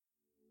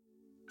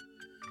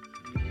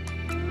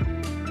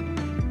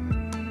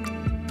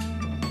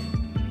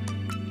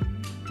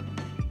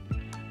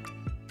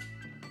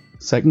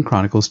2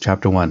 Chronicles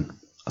chapter 1.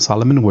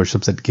 Solomon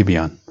worships at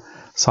Gibeon.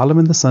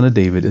 Solomon the son of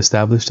David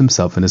established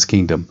himself in his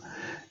kingdom,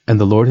 and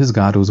the Lord his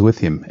God was with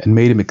him, and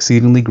made him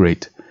exceedingly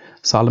great.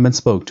 Solomon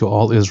spoke to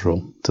all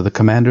Israel, to the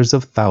commanders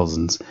of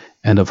thousands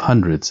and of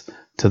hundreds,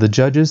 to the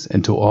judges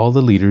and to all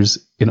the leaders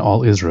in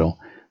all Israel,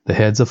 the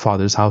heads of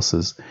fathers'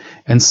 houses.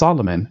 And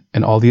Solomon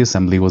and all the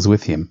assembly was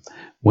with him,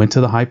 went to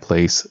the high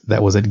place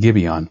that was at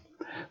Gibeon.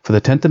 For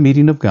the tent of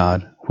meeting of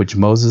God, which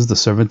Moses the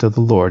servant of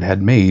the Lord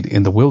had made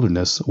in the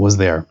wilderness, was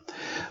there.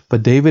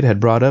 But David had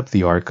brought up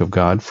the ark of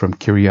God from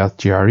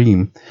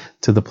Kiriath-Jearim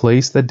to the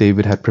place that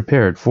David had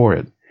prepared for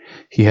it.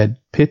 He had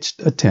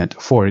pitched a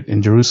tent for it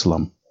in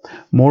Jerusalem.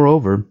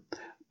 Moreover,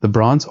 the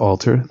bronze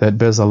altar that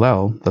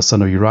Bezalel, the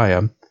son of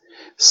Uriah,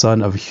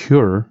 son of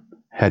Hur,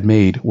 had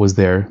made was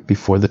there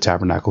before the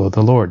tabernacle of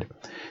the Lord.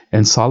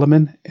 And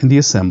Solomon and the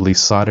assembly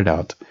sought it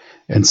out.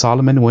 And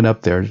Solomon went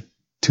up there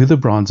to the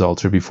bronze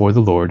altar before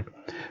the Lord,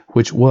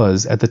 which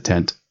was at the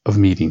tent of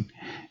meeting,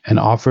 and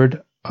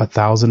offered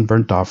 1,000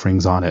 burnt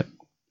offerings on it.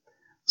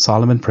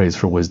 Solomon prays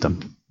for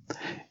wisdom.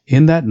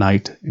 In that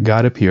night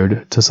God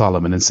appeared to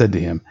Solomon and said to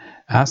him,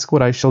 "Ask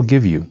what I shall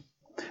give you."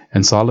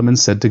 And Solomon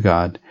said to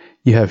God,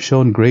 "You have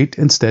shown great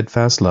and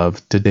steadfast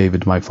love to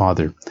David my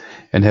father,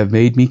 and have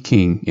made me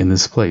king in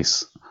this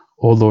place.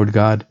 O Lord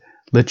God,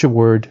 let your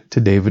word to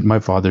David my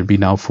father be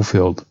now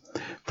fulfilled.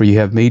 For you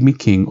have made me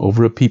king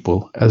over a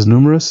people as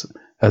numerous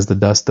as the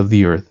dust of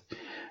the earth.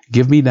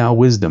 Give me now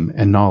wisdom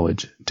and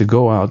knowledge to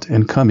go out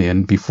and come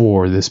in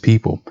before this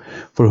people.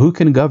 For who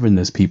can govern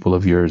this people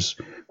of yours,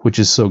 which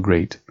is so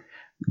great?"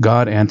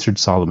 God answered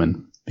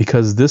Solomon,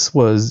 "Because this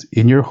was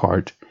in your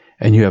heart,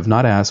 and you have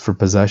not asked for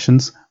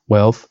possessions,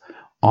 wealth,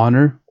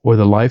 honor, or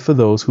the life of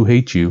those who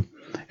hate you,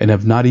 and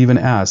have not even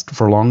asked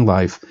for long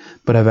life,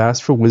 but have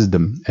asked for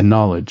wisdom and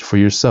knowledge for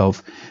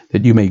yourself,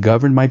 that you may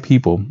govern my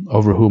people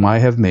over whom I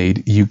have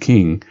made you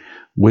king.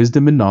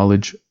 Wisdom and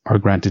knowledge are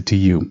granted to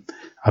you.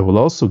 I will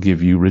also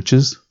give you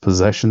riches,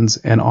 possessions,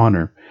 and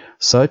honor,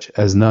 such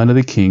as none of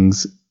the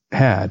kings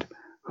had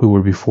who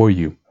were before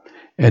you,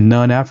 and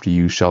none after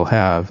you shall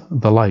have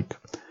the like."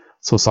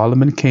 So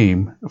Solomon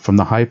came from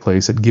the high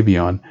place at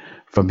Gibeon,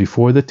 from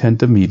before the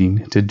tent of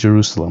meeting to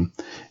Jerusalem,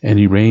 and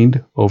he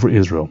reigned over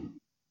Israel.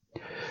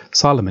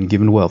 Solomon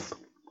given wealth.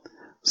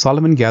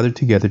 Solomon gathered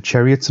together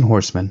chariots and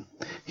horsemen.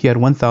 He had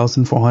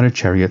 1,400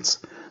 chariots,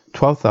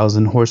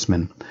 12,000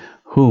 horsemen,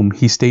 whom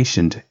he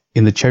stationed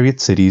in the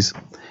chariot cities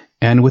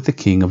and with the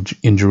king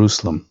in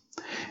Jerusalem.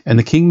 And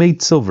the king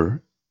made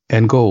silver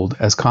and gold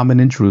as common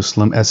in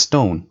Jerusalem as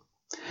stone.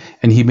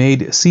 And he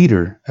made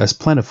cedar as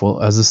plentiful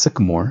as the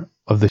sycamore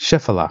of the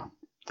Shephelah.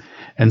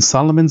 And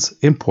Solomon's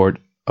import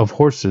of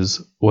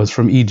horses was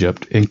from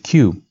Egypt and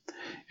Kue,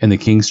 and the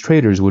king's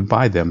traders would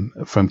buy them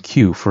from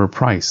Kue for a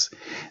price.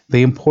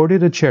 They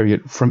imported a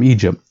chariot from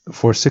Egypt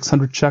for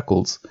 600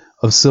 shekels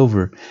of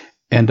silver,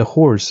 and a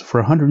horse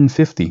for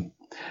 150.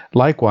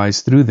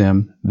 Likewise, through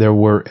them there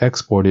were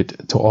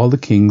exported to all the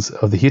kings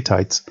of the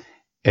Hittites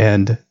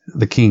and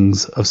the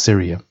kings of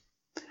Syria.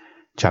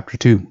 Chapter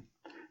 2.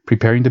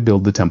 Preparing to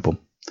build the temple.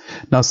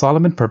 Now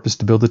Solomon purposed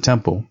to build a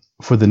temple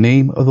for the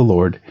name of the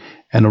Lord,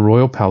 and a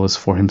royal palace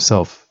for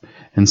himself.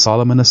 And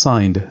Solomon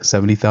assigned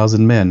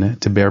 70,000 men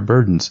to bear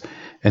burdens,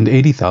 and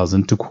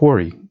 80,000 to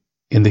quarry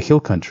in the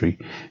hill country,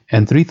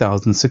 and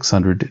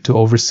 3,600 to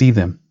oversee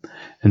them.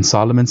 And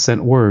Solomon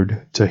sent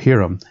word to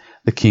Hiram,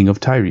 the king of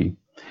Tyre,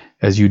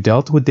 "As you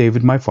dealt with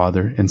David my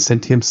father, and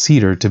sent him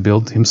cedar to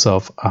build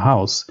himself a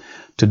house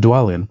to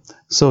dwell in,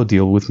 so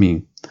deal with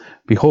me.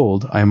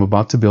 Behold, I am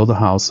about to build a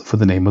house for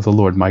the name of the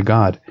Lord my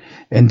God,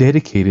 and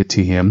dedicate it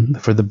to him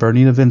for the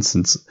burning of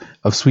incense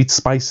of sweet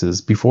spices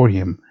before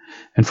him,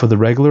 and for the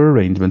regular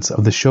arrangements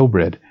of the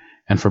showbread,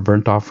 and for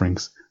burnt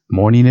offerings,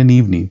 morning and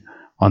evening,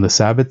 on the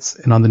Sabbaths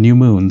and on the new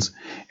moons,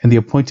 and the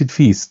appointed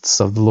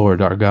feasts of the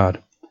Lord our God,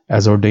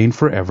 as ordained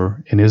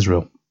forever in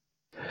Israel.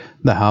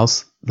 The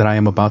house that I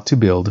am about to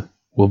build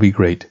will be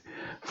great,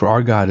 for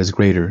our God is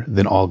greater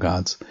than all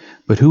gods.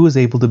 But who is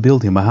able to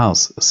build him a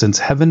house, since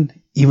heaven,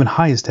 even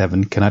highest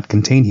heaven, cannot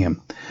contain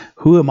him?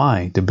 Who am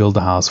I to build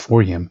a house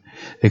for him,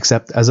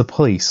 except as a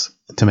place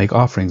to make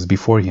offerings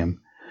before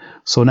him?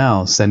 So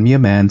now send me a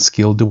man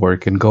skilled to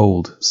work in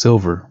gold,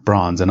 silver,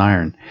 bronze, and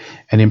iron,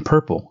 and in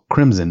purple,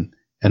 crimson,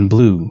 and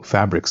blue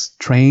fabrics,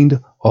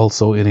 trained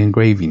also in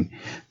engraving,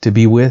 to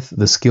be with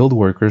the skilled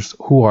workers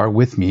who are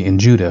with me in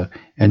Judah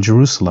and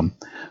Jerusalem,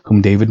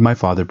 whom David my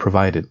father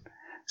provided.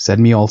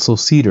 Send me also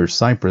cedar,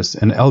 cypress,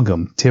 and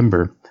elgum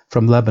timber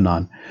from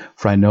Lebanon,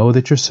 for I know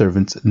that your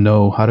servants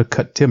know how to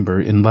cut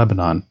timber in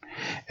Lebanon.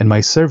 And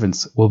my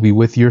servants will be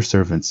with your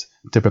servants,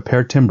 to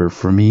prepare timber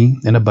for me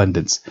in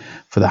abundance,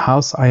 for the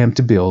house I am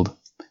to build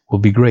will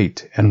be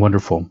great and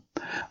wonderful.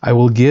 I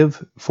will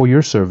give for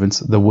your servants,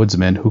 the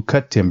woodsmen who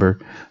cut timber,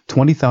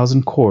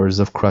 20,000 cores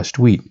of crushed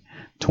wheat,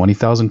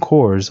 20,000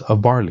 cores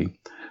of barley,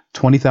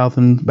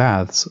 20,000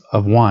 baths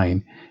of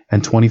wine,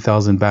 and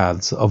 20,000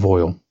 baths of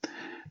oil."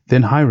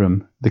 Then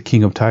Hiram, the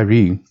king of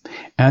Tyre,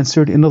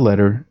 answered in a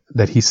letter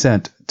that he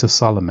sent to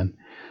Solomon,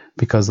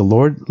 "Because the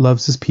Lord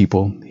loves his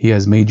people, he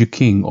has made you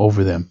king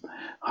over them.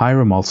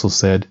 Hiram also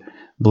said,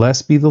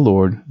 Blessed be the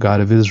Lord,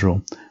 God of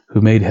Israel,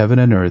 who made heaven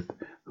and earth,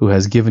 who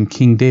has given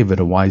King David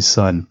a wise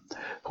son,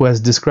 who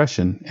has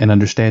discretion and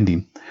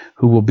understanding,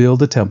 who will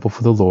build a temple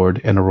for the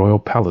Lord and a royal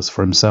palace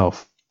for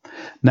himself.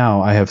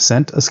 Now I have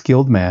sent a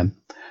skilled man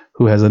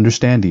who has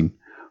understanding,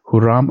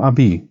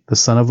 Huram-Abi, the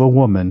son of a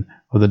woman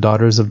of the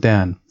daughters of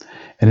Dan,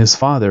 and his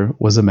father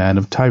was a man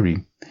of Tyre.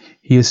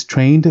 He is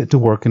trained to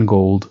work in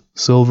gold,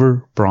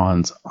 silver,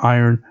 bronze,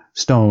 iron,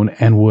 stone,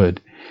 and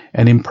wood,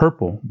 and in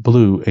purple,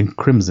 blue, and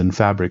crimson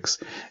fabrics,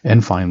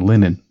 and fine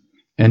linen,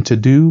 and to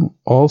do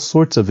all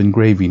sorts of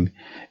engraving,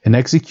 and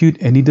execute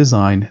any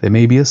design that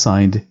may be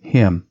assigned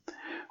him,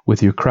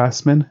 with your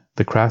craftsmen,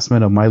 the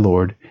craftsmen of my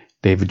lord,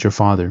 David your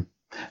father.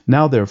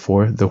 Now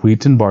therefore the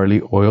wheat and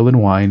barley, oil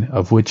and wine,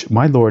 of which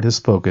my lord has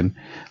spoken,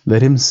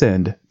 let him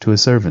send to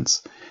his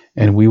servants,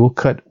 and we will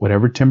cut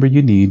whatever timber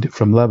you need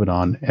from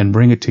Lebanon, and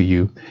bring it to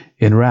you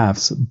in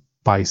rafts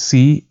by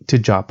sea to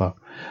Joppa,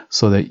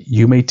 so that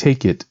you may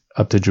take it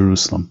up to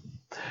Jerusalem.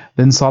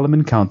 Then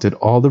Solomon counted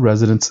all the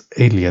residents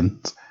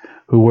aliens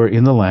who were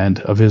in the land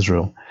of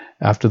Israel,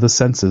 after the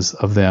census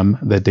of them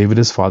that David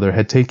his father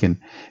had taken,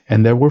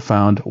 and there were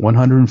found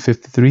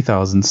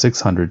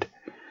 153,600.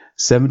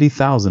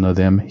 70,000 of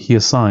them he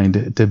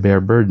assigned to bear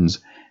burdens,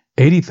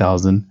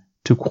 80,000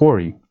 to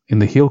quarry in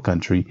the hill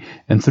country,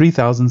 and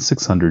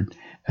 3,600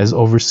 as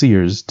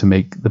overseers to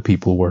make the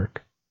people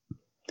work.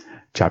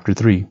 Chapter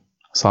 3.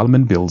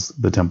 Solomon builds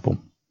the temple.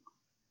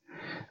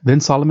 Then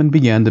Solomon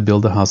began to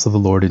build the house of the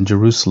Lord in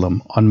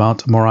Jerusalem on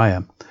Mount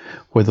Moriah,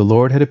 where the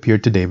Lord had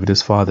appeared to David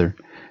his father,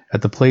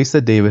 at the place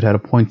that David had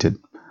appointed,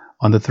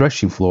 on the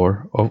threshing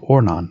floor of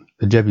Ornan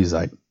the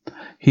Jebusite.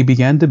 He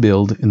began to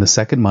build in the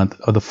 2nd month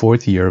of the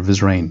 4th year of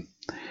his reign.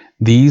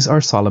 These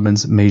are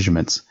Solomon's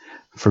measurements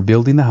for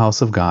building the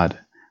house of God.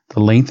 The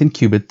length in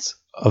cubits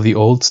of the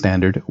old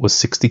standard was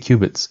 60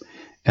 cubits,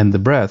 and the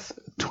breadth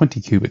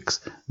 20 cubits.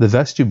 The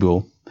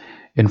vestibule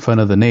in front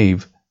of the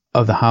nave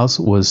of the house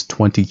was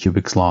 20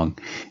 cubits long,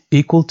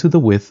 equal to the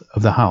width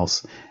of the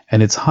house,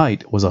 and its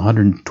height was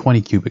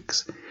 120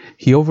 cubits.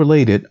 He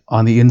overlaid it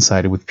on the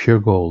inside with pure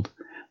gold.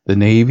 The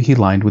nave he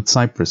lined with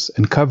cypress,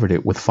 and covered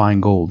it with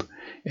fine gold,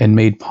 and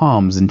made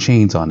palms and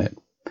chains on it.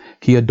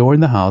 He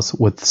adorned the house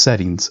with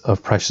settings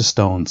of precious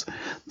stones.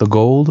 The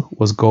gold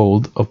was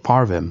gold of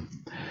Parvim.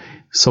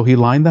 So he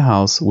lined the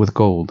house with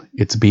gold,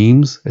 its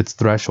beams, its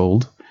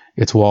threshold,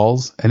 its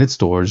walls, and its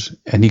doors,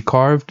 and he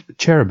carved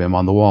cherubim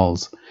on the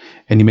walls.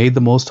 And he made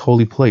the most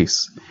holy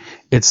place.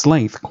 Its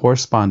length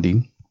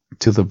corresponding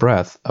to the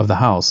breadth of the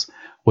house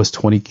was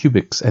 20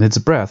 cubits, and its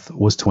breadth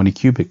was 20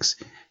 cubits.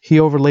 He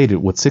overlaid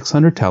it with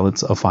 600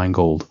 talents of fine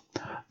gold.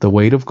 The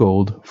weight of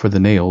gold for the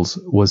nails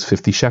was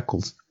 50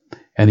 shekels,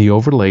 and he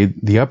overlaid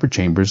the upper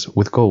chambers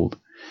with gold.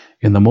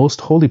 In the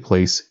most holy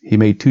place he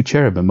made 2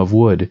 cherubim of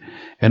wood,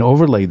 and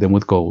overlaid them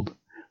with gold.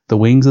 The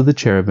wings of the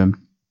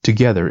cherubim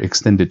together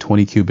extended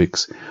 20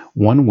 cubits.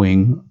 One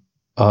wing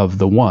of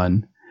the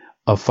one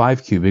of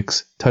 5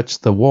 cubits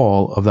touched the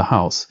wall of the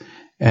house,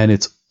 and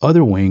its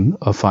other wing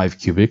of 5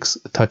 cubits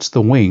touched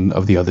the wing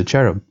of the other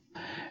cherub.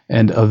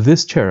 And of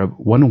this cherub,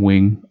 one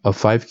wing of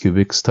 5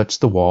 cubits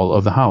touched the wall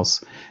of the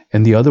house,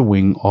 and the other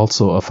wing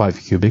also of 5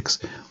 cubits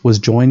was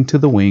joined to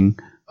the wing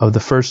of the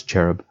first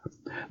cherub.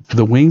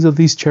 The wings of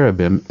these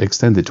cherubim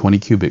extended 20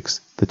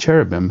 cubits. The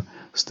cherubim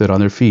stood on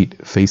their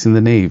feet, facing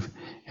the nave,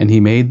 and he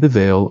made the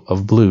veil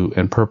of blue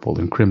and purple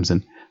and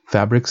crimson,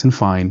 fabrics and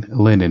fine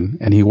linen,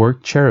 and he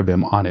worked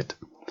cherubim on it.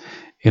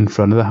 In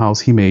front of the house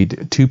he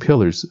made 2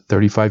 pillars,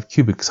 35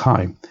 cubits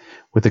high,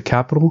 with a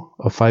capital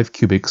of 5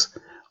 cubits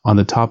on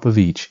the top of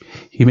each.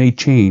 He made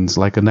chains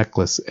like a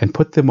necklace, and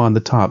put them on the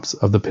tops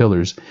of the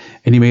pillars.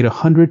 And he made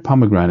 100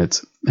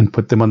 pomegranates, and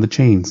put them on the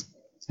chains.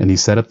 And he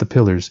set up the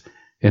pillars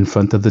in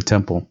front of the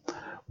temple,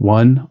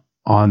 one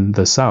on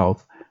the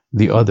south,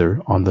 the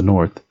other on the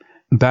north.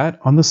 That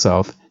on the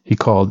south he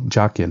called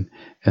Jachin,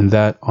 and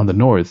that on the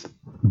north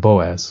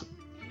Boaz.